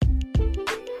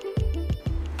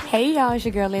Hey y'all, it's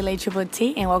your girl Layla Triple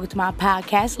T, and welcome to my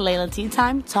podcast, Layla Tea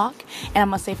Time Talk. And I'm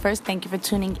gonna say first, thank you for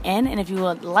tuning in. And if you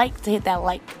would like to hit that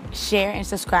like, share, and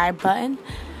subscribe button,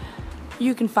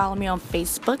 you can follow me on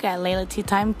Facebook at Layla Tea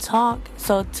Time Talk.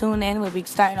 So tune in. We'll be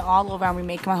starting all over. I'm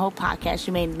remaking my whole podcast.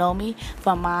 You may know me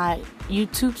from my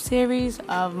YouTube series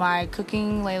of my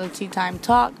cooking Layla Tea Time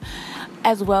Talk,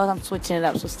 as well as I'm switching it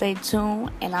up. So stay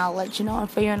tuned, and I'll let you know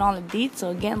and fill you in all the deets. So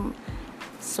again,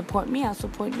 support me, I'll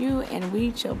support you, and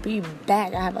we shall be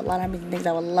back. I have a lot of amazing things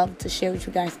I would love to share with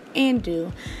you guys and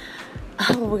do.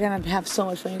 Oh, we're gonna have so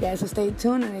much fun, you guys, so stay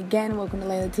tuned. And again, welcome to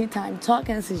Layla Tea Time Talk,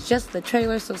 and this is just the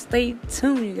trailer, so stay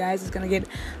tuned, you guys. It's gonna get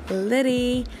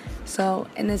litty. So,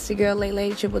 and it's your girl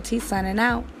Layla Triple T signing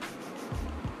out.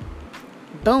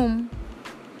 Boom.